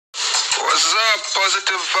What's up,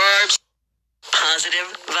 positive vibes?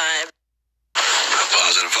 Positive vibe.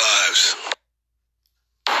 Positive vibes.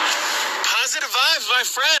 Positive vibes, my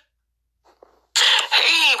friend.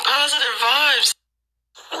 Hey, positive vibes.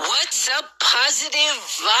 What's up, positive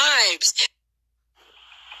vibes?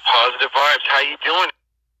 Positive vibes, how you doing?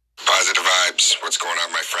 Positive vibes. What's going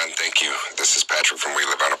on, my friend? Thank you. This is Patrick from We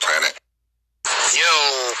Live on a Planet.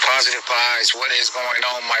 Yo, positive vibes. What is going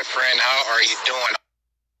on, my friend? How are you doing?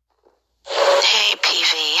 Hey,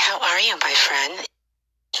 PV, how are you, my friend?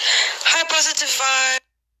 Hi, positive vibe.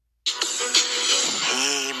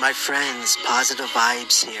 Hey, my friends, positive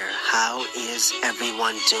vibes here. How is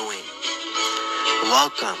everyone doing?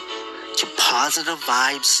 Welcome to Positive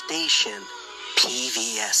Vibes Station,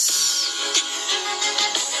 PVS.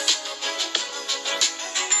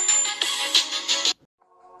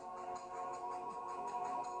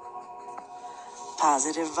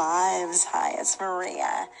 Positive vibes. Hi, it's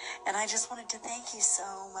Maria. And I just wanted to thank you so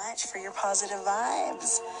much for your positive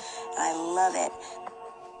vibes. I love it.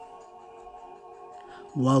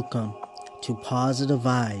 Welcome to Positive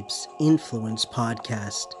Vibes Influence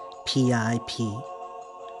Podcast, PIP.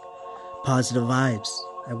 Positive Vibes.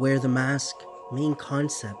 I wear the mask. Main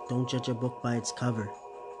concept, don't judge a book by its cover.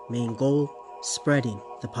 Main goal, spreading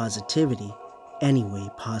the positivity any way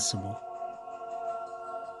possible.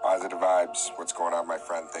 Positive vibes. What's going on, my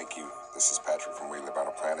friend? Thank you. This is Patrick from We Live on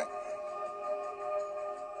a Planet.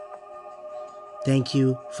 Thank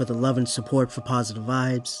you for the love and support for Positive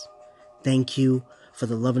Vibes. Thank you for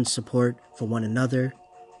the love and support for one another.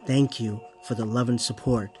 Thank you for the love and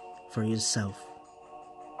support for yourself.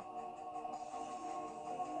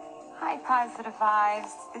 Hi, Positive Vibes.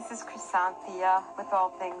 This is Chrysanthia with All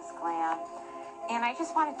Things Glam. And I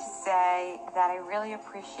just wanted to say that I really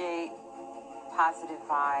appreciate positive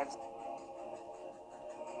vibes.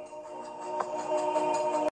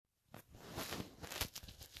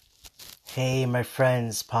 Hey, my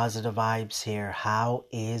friends, Positive Vibes here. How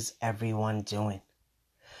is everyone doing?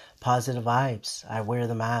 Positive Vibes. I wear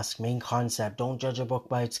the mask. Main concept, don't judge a book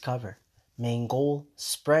by its cover. Main goal,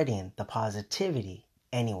 spreading the positivity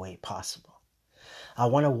any way possible. I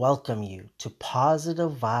want to welcome you to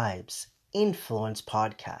Positive Vibes Influence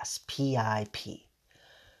Podcast, PIP.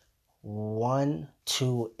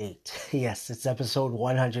 128. Yes, it's episode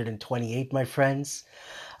 128, my friends.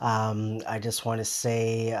 I just want to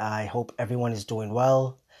say I hope everyone is doing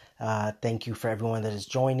well. Thank you for everyone that is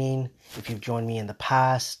joining. If you've joined me in the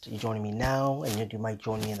past, you're joining me now, and you might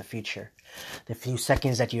join me in the future. The few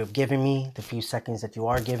seconds that you have given me, the few seconds that you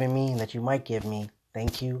are giving me, and that you might give me,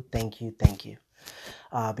 thank you, thank you, thank you.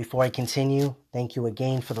 Before I continue, thank you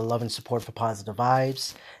again for the love and support for Positive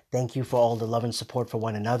Vibes. Thank you for all the love and support for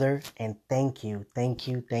one another. And thank you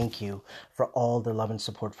for all the love and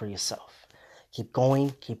support for yourself. Keep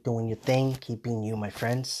going, keep doing your thing, keep being you, my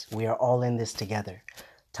friends. We are all in this together.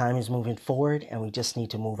 Time is moving forward and we just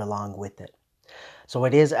need to move along with it. So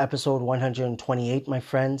it is episode 128, my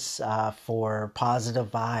friends, for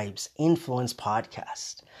Positive Vibes Influence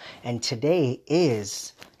Podcast. And today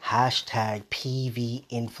is hashtag PV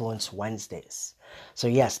Influence Wednesdays. So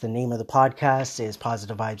yes, the name of the podcast is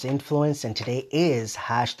Positive Vibes Influence, and today is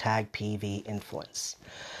hashtag PV Influence.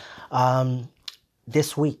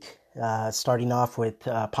 This week, starting off with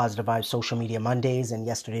Positive Vibes Social Media Mondays, and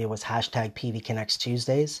yesterday was hashtag PV Connects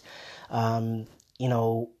Tuesdays.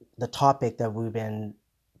 The topic that we've been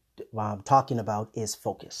talking about is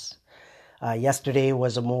focus. Yesterday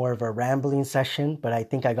was more of a rambling session, but I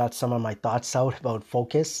think I got some of my thoughts out about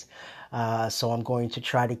focus. So I'm going to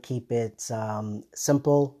try to keep it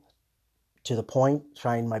simple, to the point,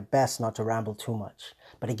 trying my best not to ramble too much.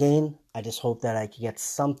 But again, I just hope that I can get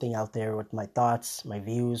something out there with my thoughts, my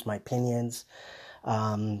views, my opinions,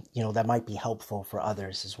 that might be helpful for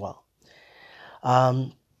others as well.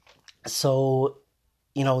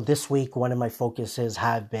 This week, one of my focuses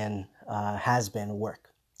has been work.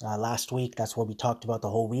 Last week, that's what we talked about the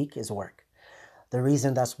whole week, is work. The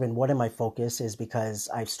reason that's been one of my focus is because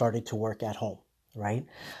I've started to work at home, right?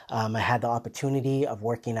 I had the opportunity of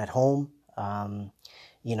working at home, and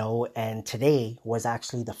today was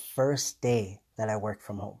actually the first day that I worked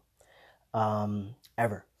from home,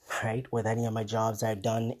 ever, right? With any of my jobs I've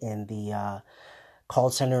done in the call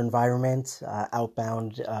center environment,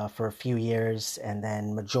 outbound for a few years, and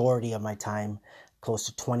then majority of my time, close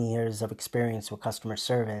to 20 years of experience with customer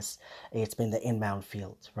service, it's been the inbound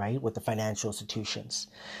field, right, with the financial institutions.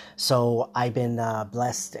 So I've been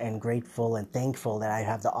blessed and grateful and thankful that I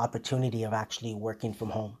have the opportunity of actually working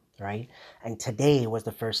from home, right? And today was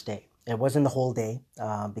the first day. It wasn't the whole day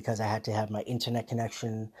because I had to have my internet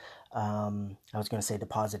connection. I was going to say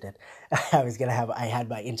deposited. I had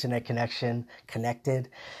my internet connection connected.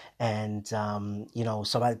 And,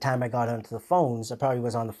 so by the time I got onto the phones, I probably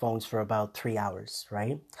was on the phones for about 3 hours,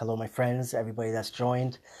 right? Hello, my friends, everybody that's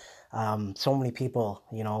joined. So many people,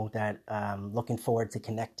 that looking forward to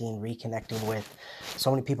reconnecting with. So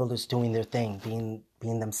many people just doing their thing,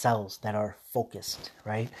 being themselves, that are focused,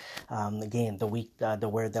 right? Again, the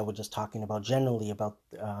word that we're just talking about generally about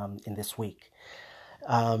in this week.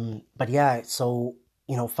 But yeah, so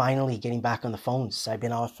finally getting back on the phones. I've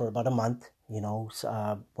been off for about a month.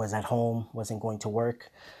 Was at home, wasn't going to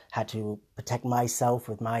work, had to protect myself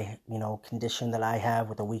with my, condition that I have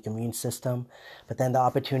with a weak immune system. But then the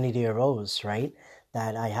opportunity arose, right?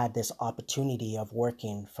 That I had this opportunity of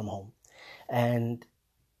working from home. And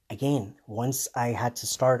again, once I had to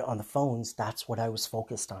start on the phones, that's what I was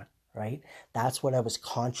focused on, right? That's what I was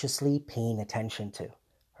consciously paying attention to.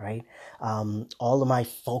 Right? All of my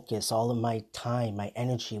focus, all of my time, my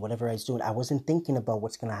energy, whatever I was doing, I wasn't thinking about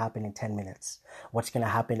what's going to happen in 10 minutes, what's going to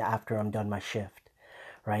happen after I'm done my shift,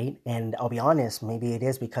 right? And I'll be honest, maybe it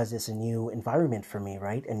is because it's a new environment for me,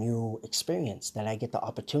 right? A new experience that I get the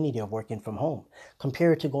opportunity of working from home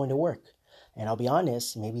compared to going to work. And I'll be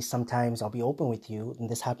honest, maybe sometimes I'll be open with you, and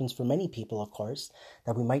this happens for many people, of course,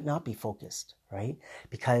 that we might not be focused, right?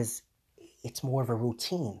 Because it's more of a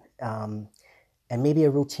routine. And maybe a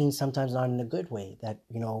routine sometimes not in a good way, that,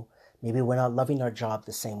 maybe we're not loving our job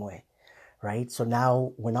the same way, right? So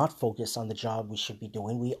now we're not focused on the job we should be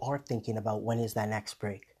doing. We are thinking about when is that next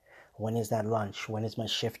break? When is that lunch? When is my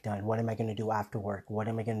shift done? What am I going to do after work? What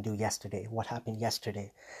am I going to do yesterday? What happened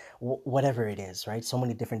yesterday? Whatever it is, right? So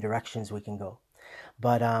many different directions we can go.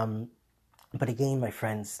 But again, my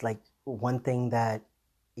friends, like one thing that,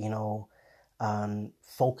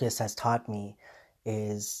 focus has taught me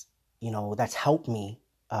is, that's helped me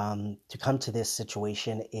to come to this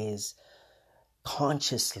situation is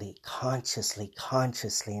consciously,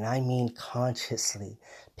 and I mean consciously,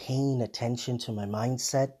 paying attention to my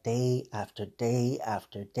mindset day after day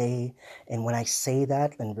after day. And when I say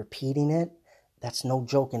that and repeating it, that's no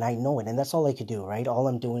joke, and I know it. And that's all I could do, right? All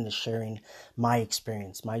I'm doing is sharing my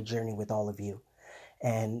experience, my journey with all of you.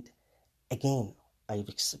 And again, I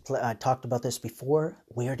talked about this before.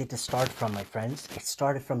 Where did it start from, my friends? It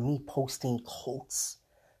started from me posting quotes.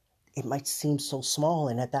 It might seem so small,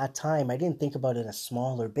 and at that time, I didn't think about it as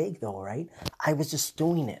small or big, though, right? I was just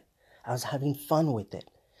doing it. I was having fun with it.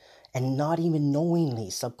 And not even knowingly,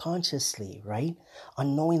 subconsciously, right?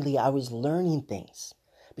 Unknowingly, I was learning things.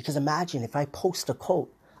 Because imagine if I post a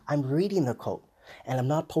quote, I'm reading the quote. And I'm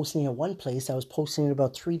not posting it in one place, I was posting it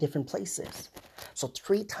about 3 different places. So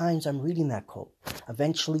 3 times I'm reading that quote.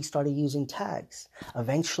 Eventually started using tags.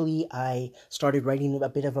 Eventually I started writing a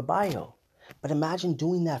bit of a bio. But imagine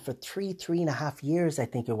doing that for 3.5 years, I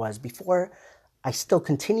think it was, before I still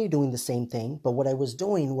continue doing the same thing. But what I was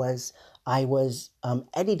doing was I was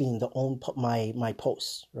editing my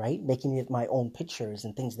posts, right? Making it my own pictures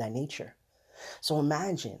and things of that nature. So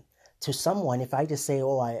imagine, to someone, if I just say,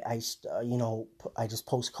 I just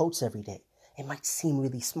post quotes every day, it might seem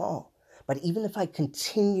really small. But even if I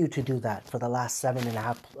continue to do that for the last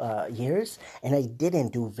 7.5 years, and I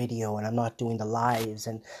didn't do video, and I'm not doing the lives,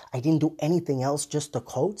 and I didn't do anything else, just the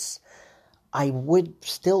quotes, I would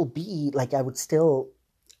still be,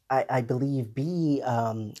 I believe, be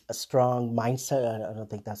a strong mindset. I don't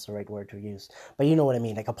think that's the right word to use, but you know what I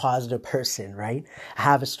mean, like a positive person, right?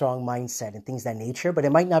 Have a strong mindset and things of that nature, but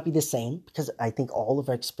it might not be the same, because I think all of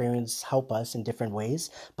our experiences help us in different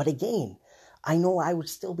ways. But again, I know I would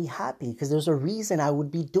still be happy because there's a reason I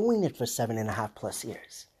would be doing it for 7.5+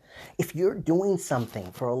 years. If you're doing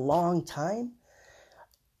something for a long time,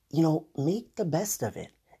 make the best of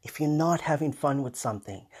it. If you're not having fun with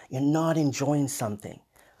something, you're not enjoying something,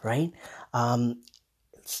 right?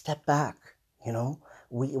 Step back,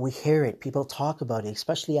 We hear it. People talk about it,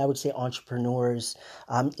 especially, I would say, entrepreneurs,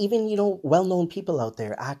 even, well-known people out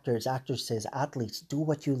there, actors, actresses, athletes. Do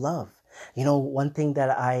what you love. One thing that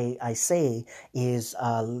I say is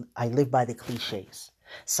I live by the cliches.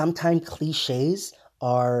 Sometimes cliches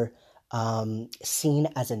are seen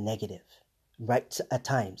as a negative, right, at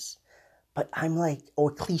times. But I'm like,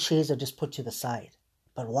 or cliches are just put to the side.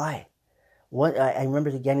 But why? I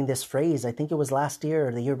remember getting this phrase, I think it was last year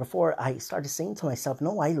or the year before, I started saying to myself,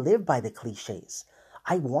 no, I live by the cliches.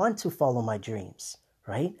 I want to follow my dreams,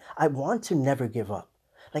 right? I want to never give up.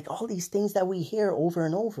 Like all these things that we hear over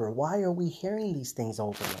and over, why are we hearing these things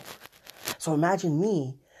over and over? So imagine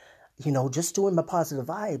me, just doing my positive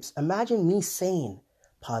vibes. Imagine me saying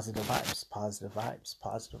positive vibes, positive vibes,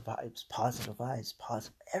 positive vibes, positive vibes,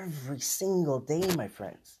 positive every single day, my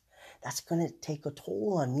friends. That's going to take a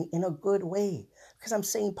toll on me in a good way because I'm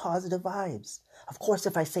saying positive vibes. Of course,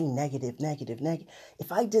 if I say negative,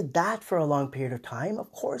 if I did that for a long period of time,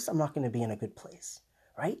 of course, I'm not going to be in a good place,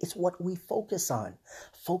 right? It's what we focus on.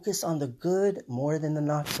 Focus on the good more than the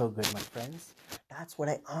not so good, my friends. That's what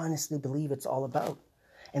I honestly believe it's all about.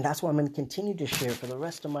 And that's what I'm going to continue to share for the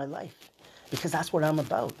rest of my life because that's what I'm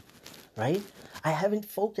about, right? I haven't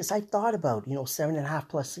focused. I thought about, 7.5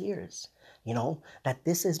 plus years. That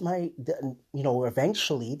this is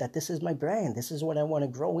eventually that this is my brand. This is what I want to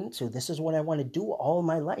grow into. This is what I want to do all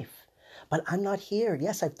my life. But I'm not here.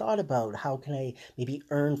 Yes, I've thought about how can I maybe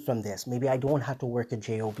earn from this. Maybe I don't have to work a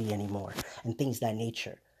job anymore and things of that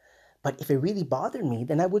nature. But if it really bothered me,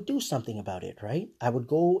 then I would do something about it, right? I would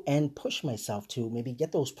go and push myself to maybe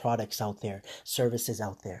get those products out there, services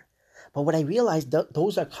out there. But what I realized,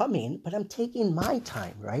 those are coming, but I'm taking my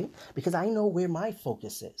time, right? Because I know where my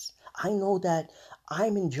focus is. I know that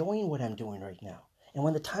I'm enjoying what I'm doing right now. And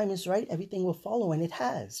when the time is right, everything will follow, and it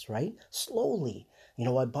has, right? Slowly.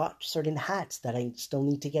 I bought certain hats that I still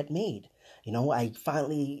need to get made. I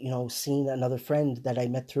finally, seen another friend that I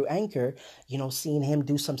met through Anchor, seeing him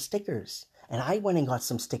do some stickers. And I went and got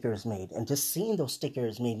some stickers made, and just seeing those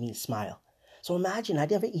stickers made me smile. So imagine, I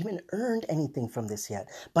never even earned anything from this yet.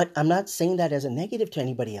 But I'm not saying that as a negative to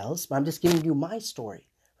anybody else, but I'm just giving you my story,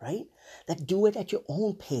 right? That do it at your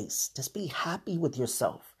own pace. Just be happy with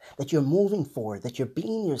yourself, that you're moving forward, that you're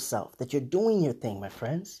being yourself, that you're doing your thing, my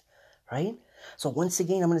friends, right? So once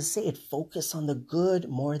again, I'm going to say it, focus on the good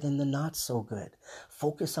more than the not so good.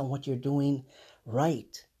 Focus on what you're doing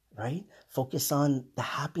right? Focus on the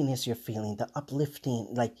happiness you're feeling, the uplifting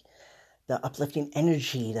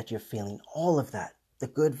energy that you're feeling, all of that, the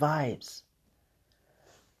good vibes.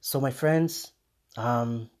 So my friends,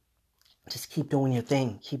 just keep doing your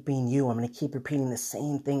thing. Keep being you. I'm going to keep repeating the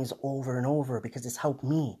same things over and over because it's helped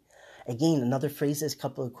me. Again, another phrase is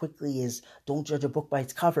quickly is don't judge a book by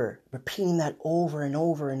its cover. Repeating that over and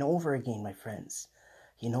over and over again, my friends.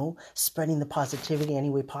 Spreading the positivity any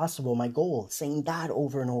way possible. My goal, saying that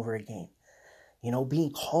over and over again.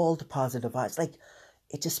 Being called to positive vibes.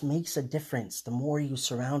 It just makes a difference. The more you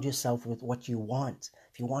surround yourself with what you want.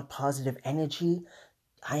 If you want positive energy,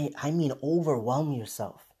 I mean overwhelm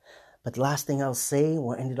yourself. But the last thing I'll say,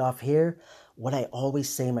 we'll end it off here. What I always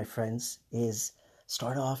say, my friends, is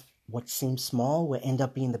start off what seems small will end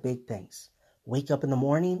up being the big things. Wake up in the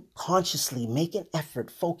morning, consciously make an effort,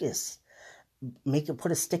 focus.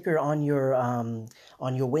 Put a sticker on your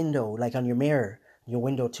window, like on your mirror, your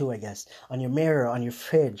window too, I guess, on your mirror, on your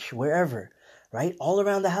fridge, wherever, right? All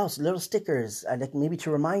around the house, little stickers, maybe to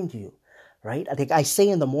remind you, right? I say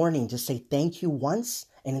in the morning, just say thank you once,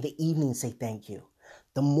 and in the evening, say thank you.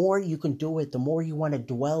 The more you can do it, the more you want to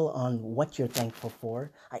dwell on what you're thankful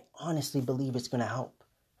for, I honestly believe it's going to help,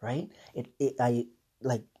 right?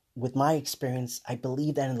 With my experience, I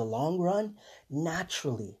believe that in the long run,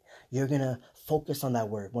 naturally, you're going to focus on that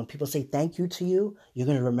word. When people say thank you to you, you're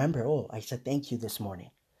going to remember, oh, I said thank you this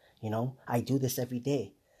morning. I do this every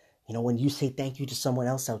day. When you say thank you to someone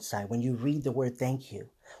else outside, when you read the word thank you,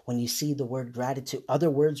 when you see the word gratitude, other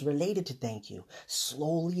words related to thank you,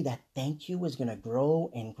 slowly that thank you is going to grow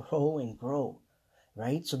and grow and grow,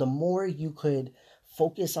 right? So the more you could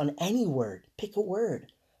focus on any word, pick a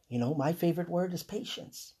word. My favorite word is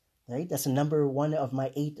patience, right? That's the number one of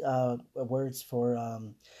my 8 words for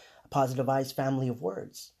Positive Vibes family of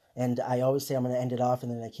words. And I always say I'm going to end it off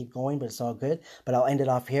and then I keep going, but it's all good. But I'll end it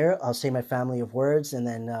off here. I'll say my family of words and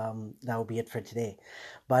then that will be it for today.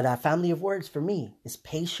 But family of words for me is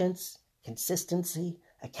patience, consistency,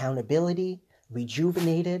 accountability,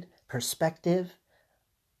 rejuvenated, perspective.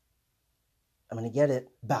 I'm going to get it.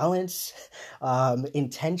 Balance,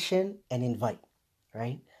 intention, and invite,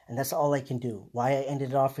 right? And that's all I can do. Why I ended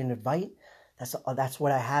it off in invite, that's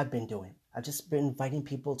what I have been doing. I've just been inviting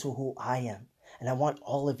people to who I am. And I want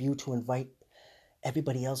all of you to invite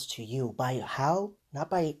everybody else to you. By how? Not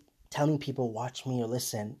by telling people watch me or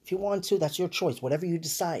listen. If you want to, that's your choice, whatever you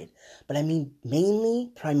decide. But I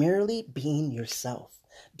mean primarily being yourself,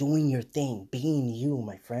 doing your thing, being you,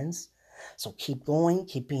 my friends. So keep going,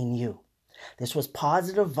 keep being you. This was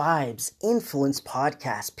Positive Vibes Influence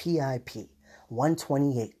Podcast, PIP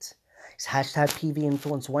 128. It's hashtag PV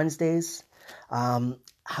Influence Wednesdays.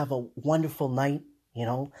 Have a wonderful night.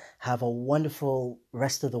 Have a wonderful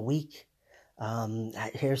rest of the week.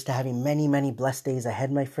 Here's to having many, many blessed days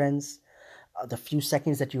ahead, my friends. The few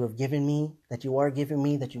seconds that you have given me, that you are giving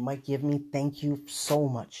me, that you might give me, thank you so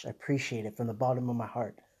much. I appreciate it from the bottom of my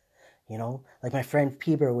heart. You know, like my friend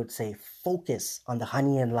Peber would say, focus on the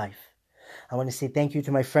honey in life. I want to say thank you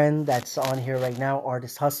to my friend that's on here right now,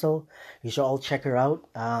 Artist Hustle. You should all check her out.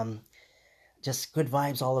 Just good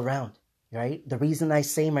vibes all around, right? The reason I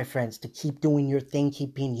say, my friends, to keep doing your thing,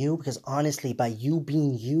 keep being you, because honestly, by you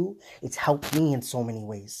being you, it's helped me in so many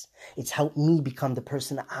ways. It's helped me become the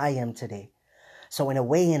person I am today. So in a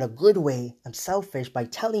way, in a good way, I'm selfish by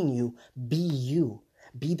telling you, be you.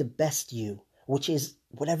 Be the best you, which is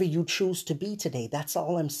whatever you choose to be today. That's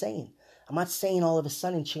all I'm saying. I'm not saying all of a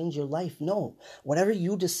sudden change your life. No. Whatever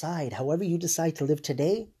you decide, however you decide to live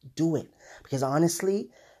today, do it. Because honestly,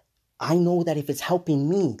 I know that if it's helping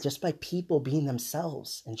me, just by people being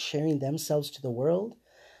themselves and sharing themselves to the world,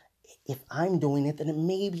 if I'm doing it, then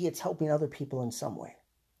maybe it's helping other people in some way.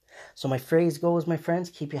 So my phrase goes, my friends,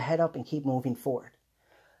 keep your head up and keep moving forward.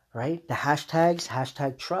 Right? The hashtags,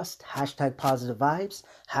 hashtag trust, hashtag positive vibes,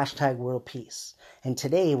 hashtag world peace. And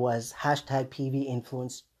today was hashtag PV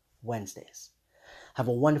Influence Wednesdays. Have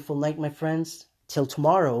a wonderful night, my friends. Till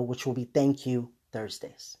tomorrow, which will be Thank You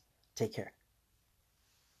Thursdays. Take care.